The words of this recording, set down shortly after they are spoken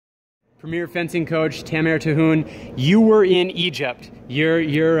Premier fencing coach Tamer Tahoun, you were in Egypt,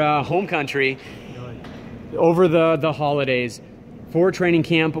 your home country, over the holidays for training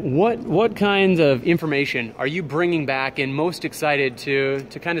camp. What kinds of information are you bringing back and most excited to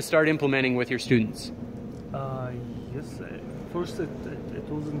kind of start implementing with your students? Yes, first it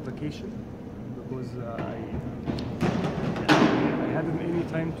was on vacation because I hadn't any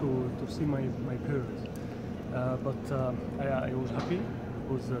time to see my parents, but I was happy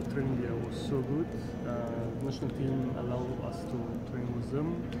because the training there was so good. The national team allowed us to train with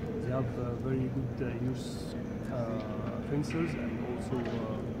them. They have very good youth fencers, and also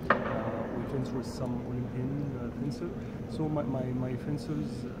we fence with some Olympian fencers. So my fencers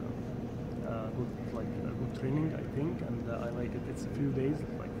got like a good training, I think, and I like it. It's a few days,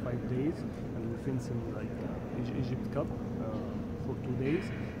 like 5 days, and we fence in like Egypt Cup for 2 days.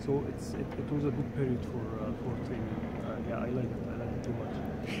 So it was a good period for training. Yeah, I like it. I like it too much.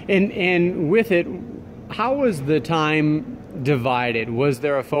 And with it, how was the time divided? Was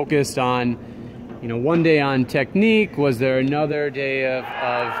there a focus on, one day on technique? Was there another day of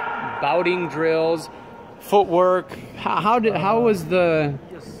bouting drills, footwork? How was the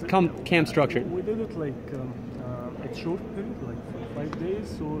camp structured? We did it like a short period, like for 5 days.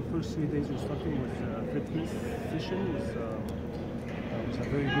 So the first 3 days we're starting with fitness session with a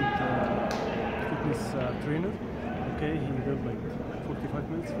very good fitness trainer. Okay, he did like 45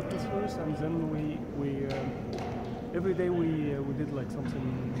 minutes fitness first, and then we every day we did like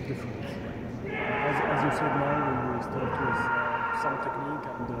something different. As you said, now we start with some technique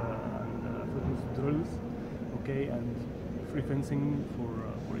and fitness drills, okay, and free fencing for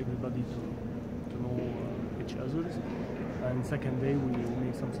everybody to know each other's. And second day we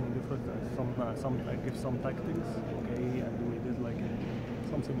make something different, give some tactics, okay, and we did like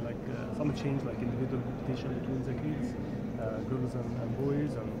something like some change, like individual competition between the kids, girls and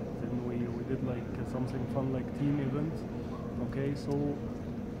boys, and then we did like something fun, like team event, okay. So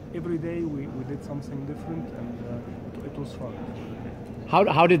every day we did something different, and it was fun.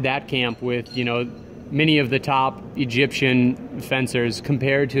 How did that camp with many of the top Egyptian fencers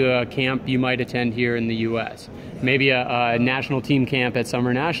compared to a camp you might attend here in the U.S.? Maybe a national team camp at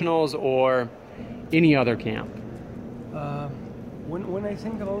Summer Nationals or any other camp? When I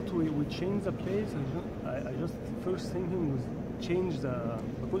think about we change the place, I just first thinking was change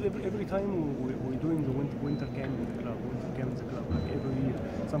because every time we're doing the winter camp in the club, like every year.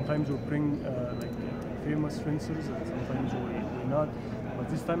 Sometimes we bring like famous fencers, and sometimes we not. But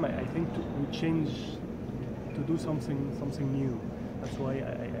this time I think we change to do something new. That's why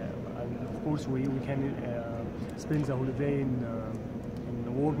and of course we can spend the holiday in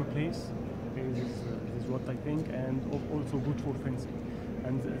a warmer place. This is what I think, and also good for fencing,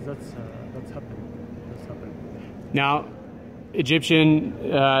 and that's happening. That's happening. Now, the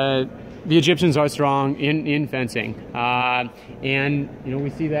Egyptians are strong in fencing, and we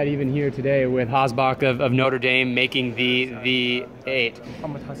see that even here today with Hasbach of Notre Dame making the 8.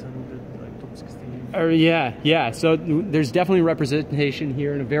 Muhammad Hassan did like top 16. Yeah. So there's definitely representation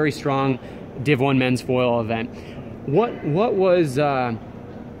here in a very strong Div 1 men's foil event.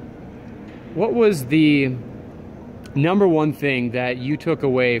 What was the number one thing that you took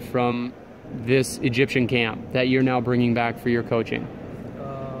away from this Egyptian camp that you're now bringing back for your coaching?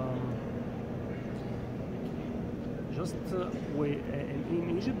 Just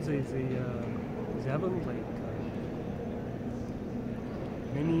in Egypt they haven't like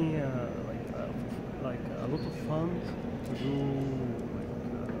many like a lot of fun to do, like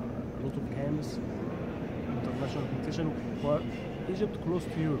a lot of camps or international competition. Well, Egypt close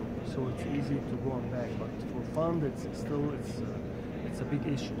to Europe, so it's easy to go and back. But for fun, it's a big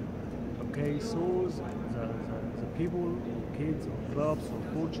issue. Okay, so the people, kids, or clubs, or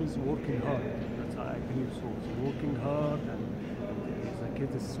coaches working hard. That's how I believe so. Working hard, and the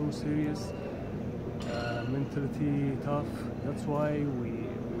kid is so serious, mentality tough. That's why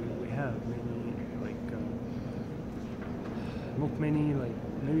we have many not many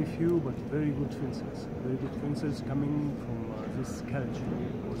maybe few, but very good fencers. Very good fencers coming from this culture.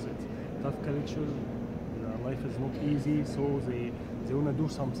 Because it's tough culture. Life is not easy, so they wanna do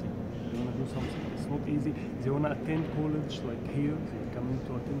something. It's not easy. They wanna attend college like here. They're coming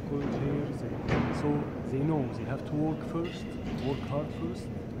to attend college here. So they know they have to work hard first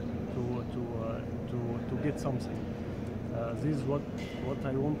to get something. This is what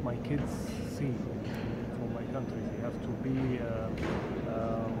I want my kids see from my country. They have to be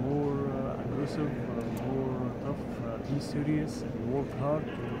more aggressive, more tough, be serious, and work hard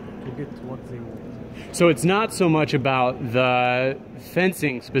to get what they want. So it's not so much about the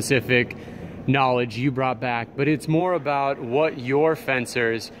fencing specific knowledge you brought back, but it's more about what your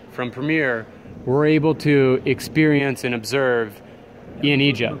fencers from Premier were able to experience and observe in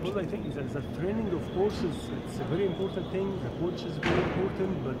Egypt. Because I think the training, of course, it's a very important thing. The coach is very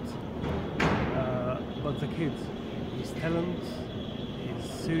important, but the kids, his talent is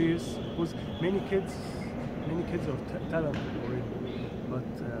serious. Because many kids are talented already,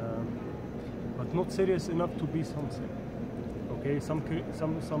 but not serious enough to be something. Okay, some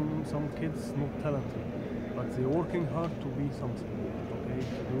kids not talented, but they're working hard to be something. Okay,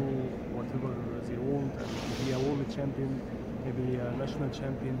 to do whatever they want and to be a world champion, maybe a national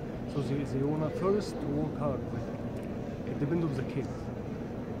champion. So they wanna first work hard. It depends on the kid.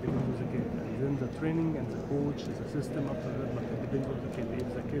 It depends on the kid, and then the training and the coach, the system after that. But it depends on the kid.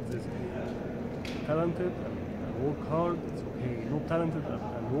 If the kid is talented and work hard, it's okay. Not talented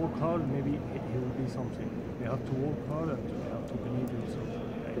and work hard, maybe he will be something. They have to work hard and they have to believe in something,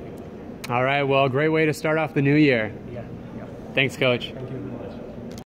 I think. All right, well, great way to start off the new year. Yeah. Thanks, Coach. Thank you.